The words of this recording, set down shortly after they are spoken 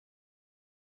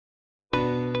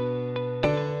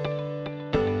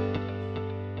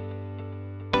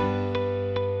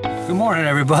Good morning,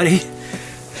 everybody.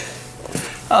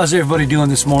 How's everybody doing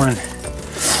this morning?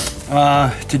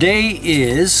 Today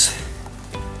is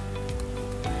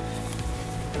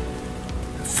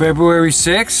February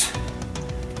 6th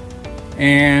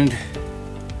and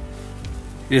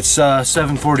it's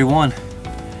 7:41.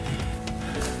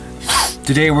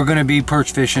 Today we're going to be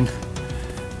perch fishing.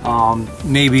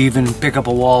 Maybe even pick up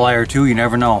a walleye or two, you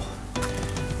never know.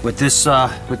 With this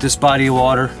body of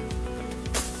water,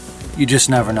 you just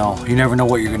never know. You never know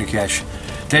what you're going to catch.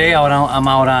 Today I'm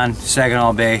out on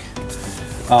Saginaw Bay,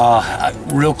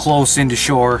 real close into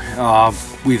shore.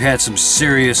 We've had some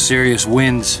serious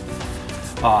winds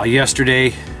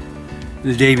yesterday,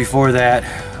 the day before that.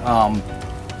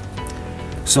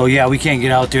 So yeah, we can't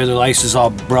get out there. The ice is all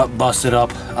busted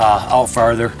up out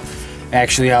farther.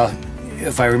 Actually,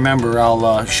 if I remember,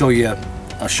 I'll show you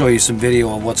some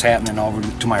video of what's happening over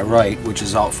to my right, which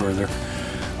is out further.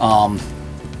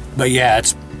 But yeah,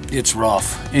 it's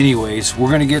rough. Anyways, we're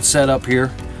gonna get set up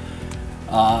here.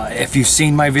 If you've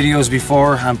seen my videos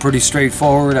before, I'm pretty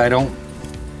straightforward. I don't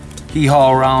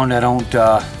hee-haw around.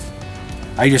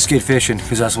 I just get fishing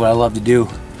because that's what I love to do.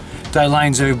 Tight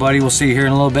lines, everybody. We'll see you here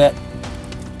in a little bit.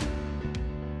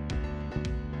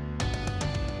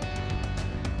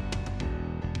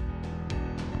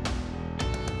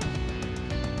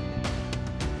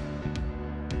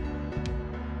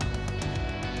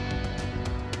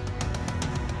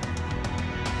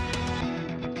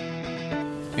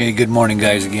 Hey, good morning,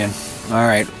 guys, again.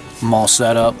 Alright, I'm all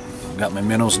set up. Got my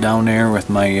minnows down there with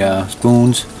my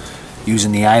spoons,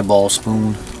 using the eyeball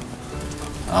spoon.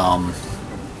 I'll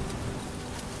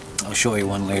show you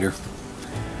one later.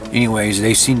 Anyways,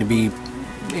 they've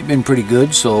been pretty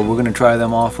good, so we're gonna try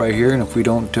them off right here, and if we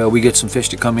don't, we get some fish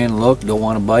to come in, look, don't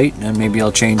want to bite, and then maybe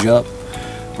I'll change up.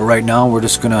 But right now we're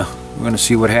gonna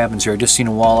see what happens here. I just seen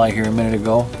a walleye here a minute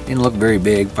ago. Didn't look very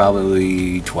big,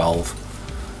 probably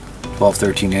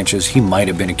 12-13 inches. He might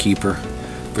have been a keeper.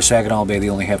 For Saginaw Bay, they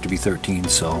only have to be 13,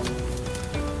 so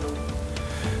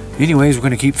anyways, we're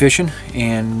going to keep fishing,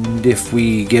 and if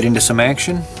we get into some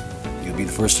action, you'll be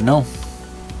the first to know.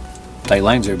 Tight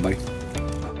lines, everybody.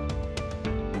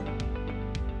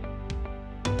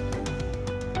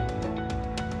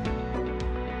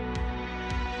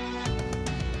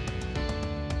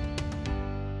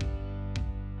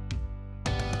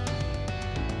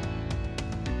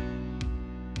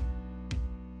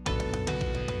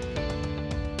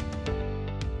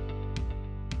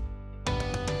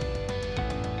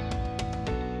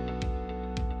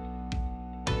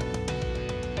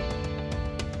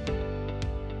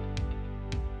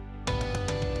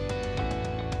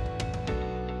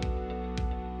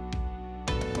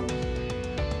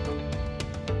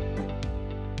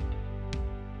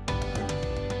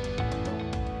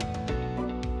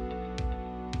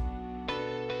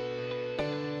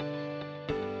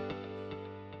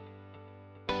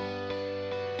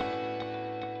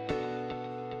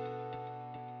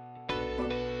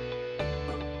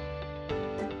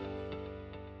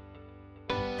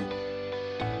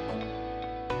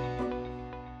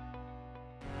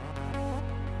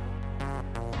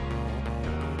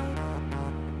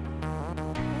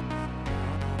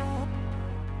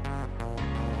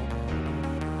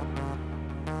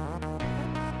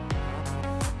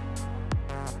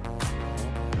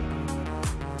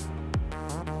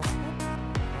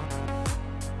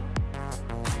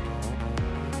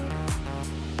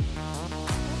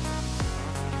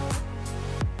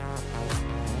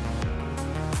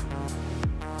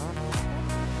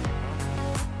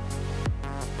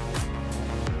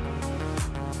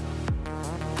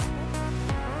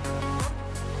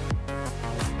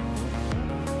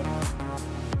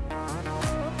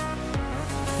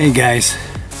 Hey guys,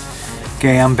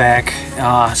 okay, I'm back.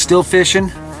 Still fishing.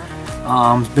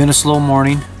 It's been a slow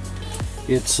morning.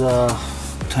 It's what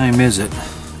time is it?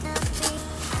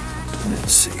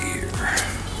 Let's see here.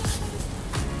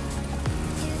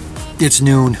 It's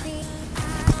noon.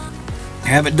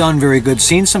 Haven't done very good.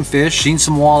 Seen some fish, seen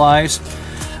some walleyes.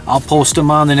 I'll post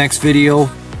them on the next video.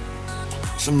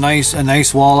 A nice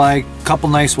walleye, couple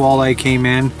nice walleye came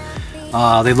in.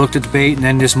 They looked at the bait and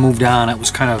then just moved on. It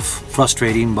was kind of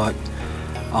frustrating, but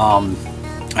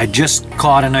I just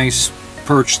caught a nice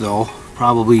perch though,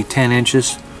 probably 10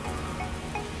 inches.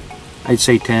 I'd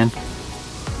say 10.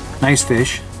 Nice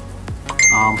fish.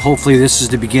 Hopefully this is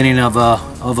the beginning of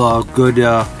a good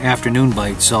afternoon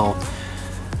bite. So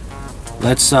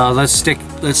let's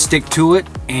stick to it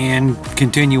and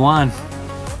continue on.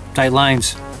 Tight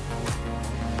lines.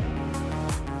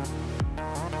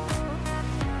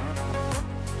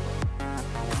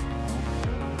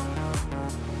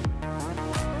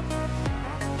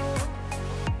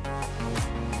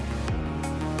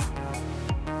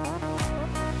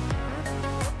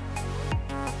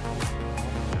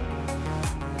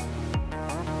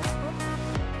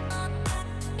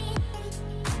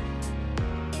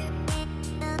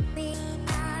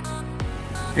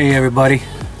 Hey everybody,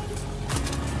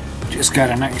 just got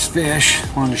a nice fish,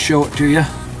 wanted to show it to you.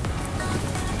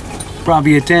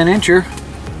 Probably a 10-incher.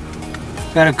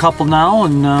 Got a couple now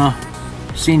and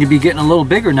seem to be getting a little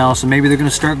bigger now, so maybe they're going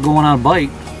to start going on a bite.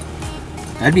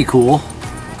 That'd be cool.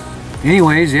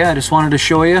 Anyways, yeah, I just wanted to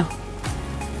show you.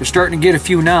 They're starting to get a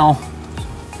few now.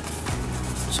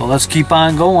 So let's keep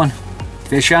on going.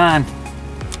 Fish on.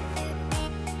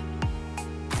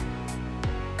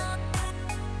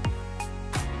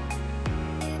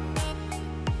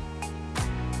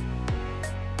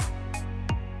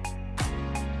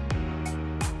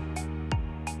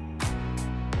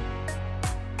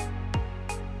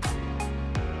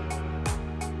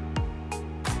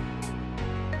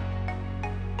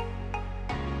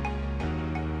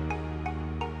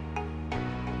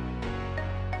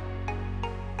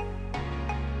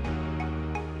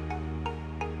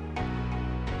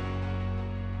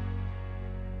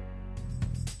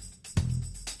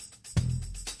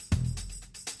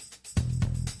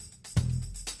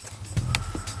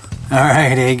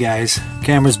 Alright, hey guys,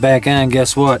 camera's back on.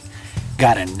 Guess what?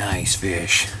 Got a nice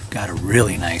fish. Got a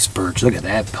really nice perch. Look at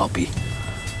that puppy.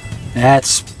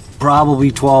 That's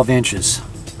probably 12 inches.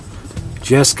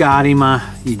 Just got him.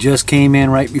 He just came in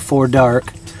right before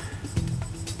dark.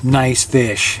 Nice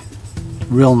fish.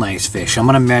 Real nice fish. I'm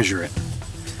going to measure it.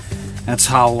 That's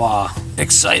how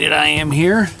excited I am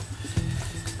here.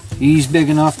 He's big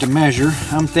enough to measure.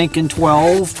 I'm thinking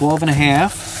 12 and a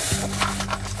half.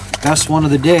 Best one of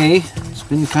the day. It's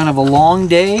been kind of a long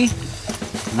day.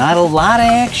 Not a lot of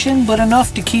action, but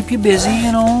enough to keep you busy,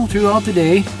 you know, throughout the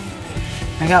day.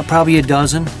 I got probably a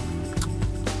dozen,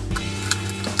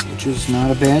 which is not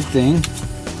a bad thing.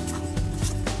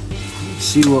 Let's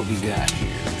see what we got here.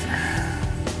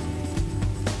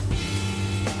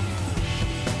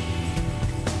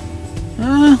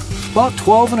 About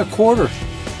 12 and a quarter.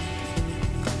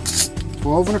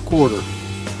 12 and a quarter.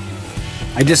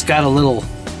 I just got a little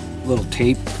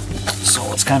tape,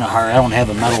 so it's kind of hard. I don't have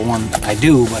a metal one. I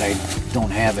do, but I don't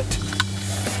have it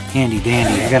handy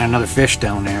dandy. I got another fish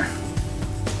down there.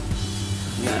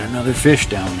 Got another fish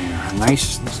down there.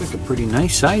 Nice, looks like a pretty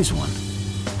nice size one.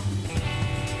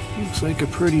 Looks like a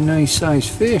pretty nice size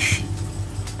fish.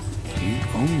 He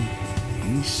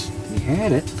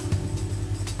had it.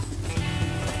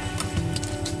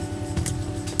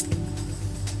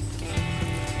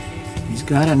 He's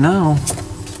got it now.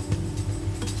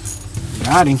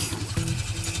 Got him.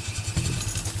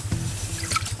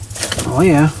 Oh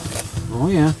yeah. Oh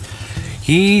yeah.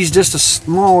 He's just a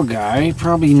small guy,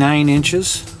 probably 9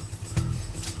 inches.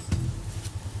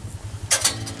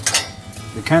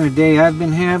 The kind of day I've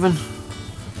been having.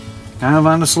 Kind of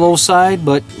on the slow side,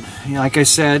 but like I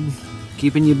said,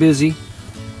 keeping you busy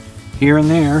here and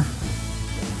there.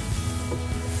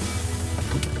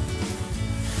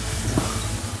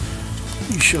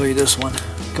 Let me show you this one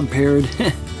compared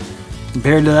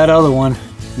to that other one.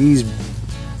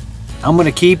 I'm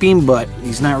gonna keep him, but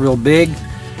he's not real big,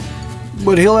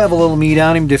 but he'll have a little meat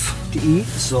on him to eat.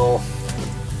 So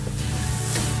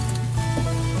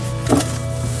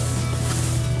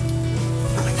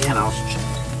again, I'll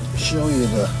show you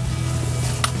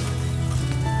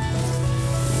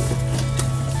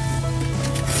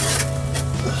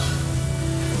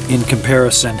in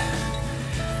comparison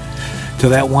to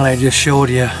that one I just showed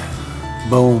you.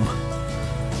 Boom.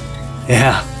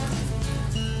 Yeah,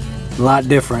 a lot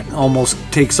different. Almost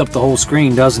takes up the whole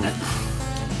screen, doesn't it?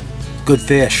 Good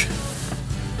fish.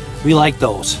 We like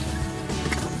those.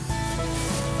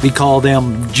 We call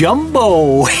them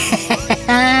jumbo.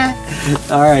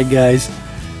 Alright guys,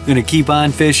 I'm gonna keep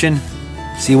on fishing,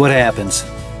 see what happens.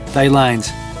 Tight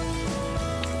lines.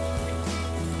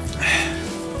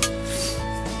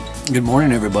 Good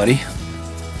morning everybody.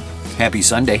 Happy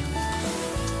Sunday.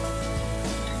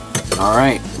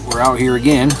 Alright, we're out here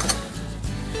again,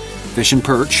 fishing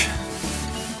perch.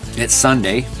 It's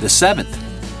Sunday, the 7th.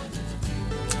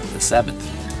 The 7th.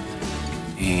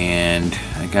 And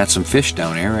I got some fish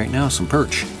down there right now, some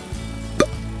perch.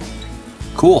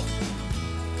 Cool.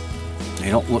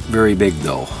 They don't look very big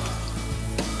though.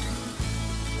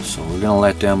 So we're gonna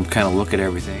let them kind of look at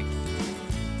everything.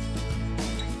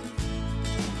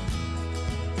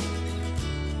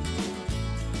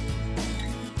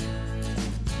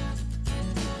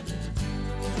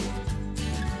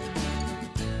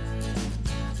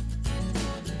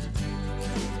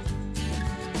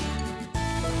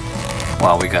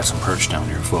 Wow, we got some perch down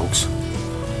here, folks.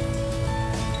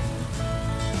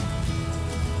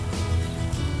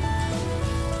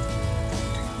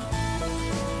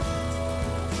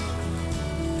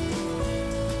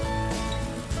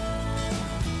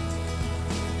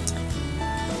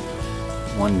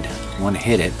 One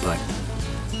hit it, but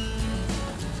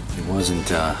he wasn't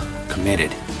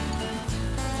committed.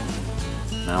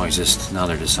 Now they're just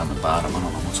on the bottom. I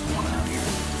don't know what's going on here.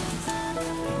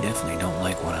 They definitely don't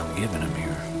like what I'm giving him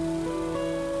here.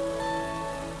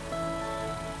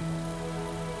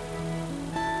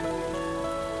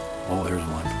 Oh, there's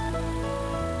one.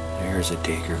 There's a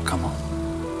taker. Come on.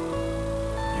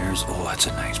 Oh, that's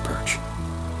a nice perch.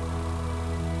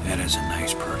 That is a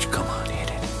nice perch. Come on, hit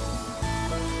it.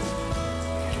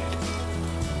 Hit it.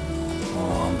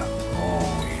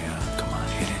 Oh yeah. Come on,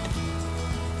 hit it.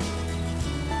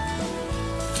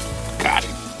 Got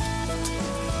it.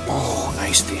 Oh,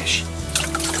 nice fish.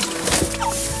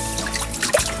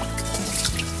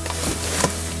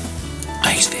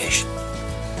 Nice fish.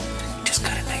 Just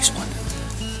got a nice one.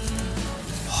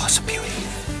 Oh, it's a beauty.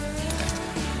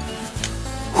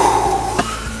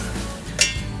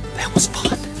 That was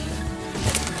fun.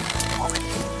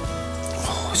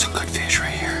 Oh, it's a good fish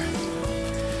right here.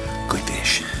 Good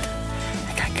fish.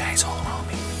 I got guys all around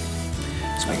me,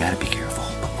 so I gotta be careful.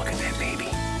 But look at that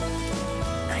baby.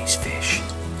 Nice fish.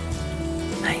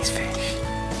 Nice fish.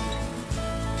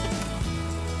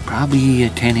 Probably a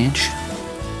 10-inch,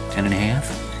 10 and a half.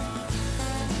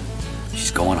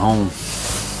 She's going home.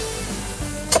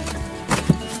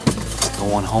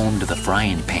 Going home to the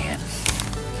frying pan.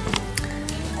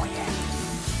 Oh yeah.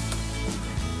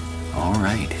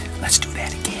 Alright, let's do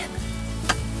that again.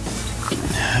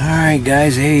 Alright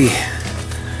guys, hey.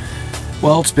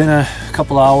 Well, it's been a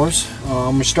couple hours.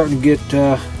 We're starting to get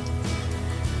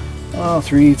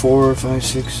 3, 4, 5,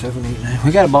 6, 7, 8, 9.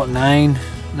 We got about nine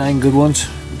good ones.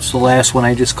 It's the last one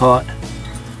I just caught.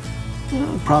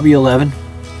 Probably 11.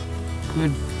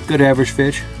 Good average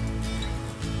fish.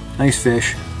 Nice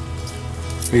fish.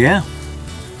 But yeah,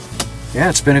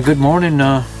 it's been a good morning.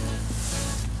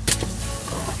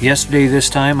 Yesterday this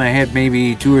time I had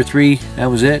maybe 2 or 3. That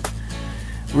was it.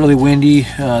 Really windy.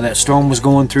 That storm was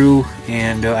going through,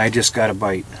 and I just got a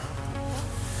bite.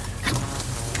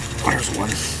 There's one.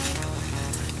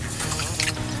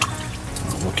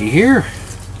 Oh, looky here.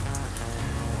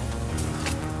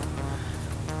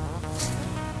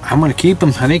 I'm gonna keep him.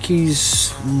 I think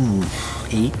he's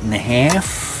 8.5.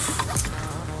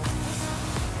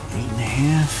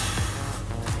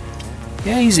 8.5.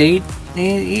 Yeah, he's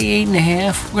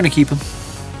 8.5. We're gonna keep him.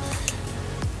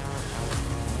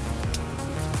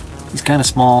 He's kind of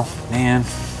small, man.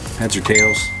 Heads or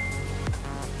tails?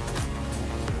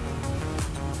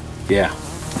 Yeah.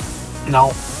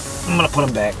 No, I'm gonna put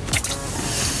him back.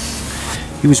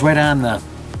 He was right on the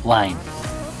line,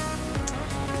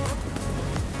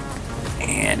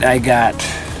 and I got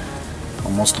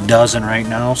almost a dozen right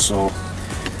now, so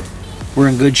we're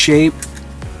in good shape.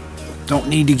 Don't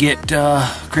need to get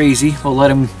crazy. We'll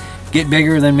let him get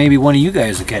bigger, then maybe one of you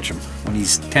guys will catch him when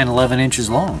he's 10, 11 inches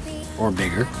long or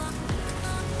bigger.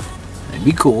 That'd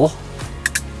be cool.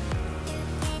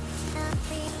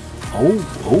 Oh,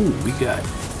 we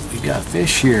got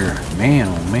fish here. Man,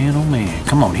 oh man, oh man.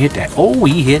 Come on, hit that. Oh,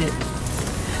 he hit it.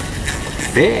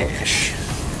 Fish.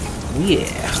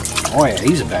 Yeah. Oh yeah,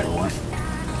 he's a better one.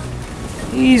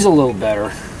 He's a little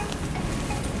better.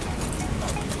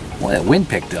 Well, that wind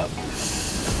picked up.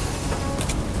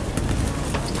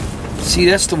 See,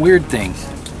 that's the weird thing.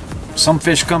 Some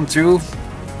fish come through,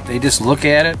 they just look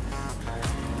at it.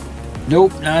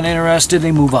 Nope, not interested,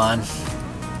 they move on.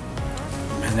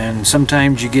 And then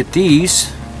sometimes you get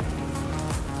these.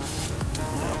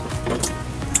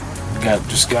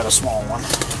 Just got a small one.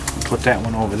 Put that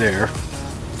one over there.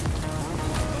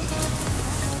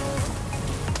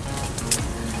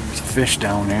 There's a fish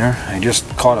down there. I just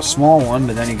caught a small one,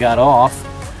 but then he got off,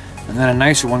 and then a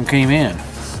nicer one came in.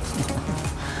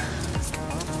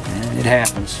 And it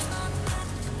happens.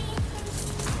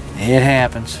 It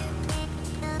happens.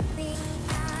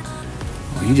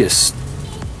 Well,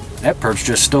 that perch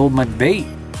just stole my bait.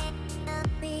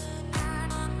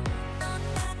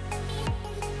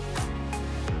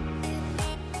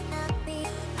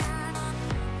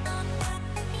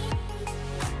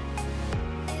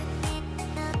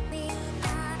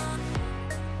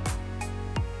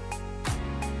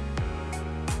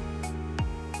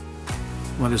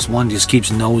 Well, this one just keeps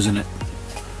nosing it.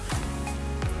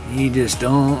 He just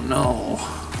don't know.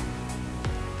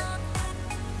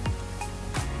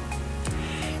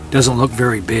 Doesn't look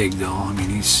very big though. I mean,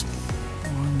 he's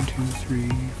 1, 2, 3,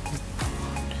 4.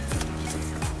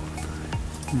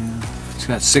 Yeah. He's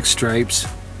got 6 stripes.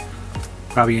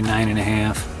 Probably a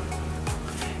 9.5.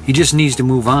 He just needs to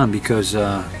move on because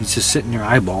he's just sitting there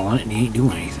eyeballing it and he ain't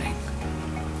doing anything.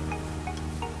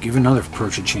 Give another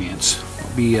perch a chance.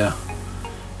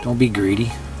 Don't be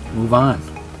greedy. Move on.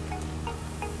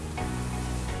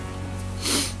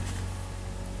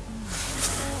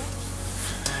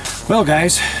 Well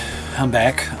guys, I'm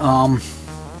back.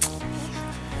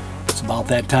 It's about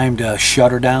that time to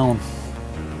shut her down.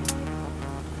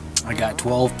 I got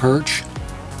 12 perch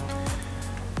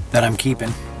that I'm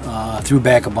keeping. Threw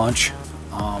back a bunch.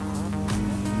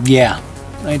 Yeah,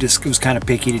 I just was kind of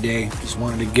picky today. Just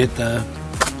wanted to get the,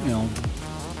 you know,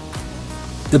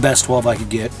 the best 12 I could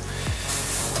get.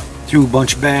 Threw a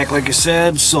bunch back, like I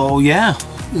said. So yeah,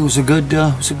 it was a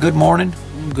good morning,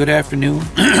 good afternoon.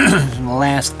 In the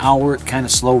last hour, it kind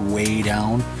of slowed way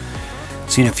down.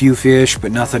 Seen a few fish,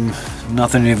 but nothing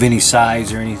of any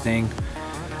size or anything.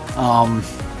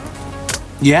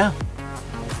 Yeah,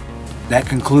 that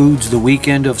concludes the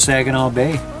weekend of Saginaw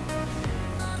Bay.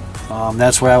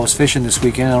 That's where I was fishing this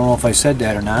weekend. I don't know if I said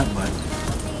that or not, but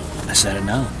I said it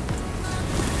now.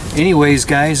 Anyways,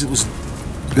 guys, it was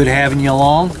good having you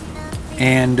along,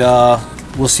 and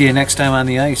we'll see you next time on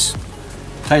the ice.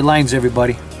 Tight lines,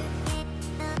 everybody.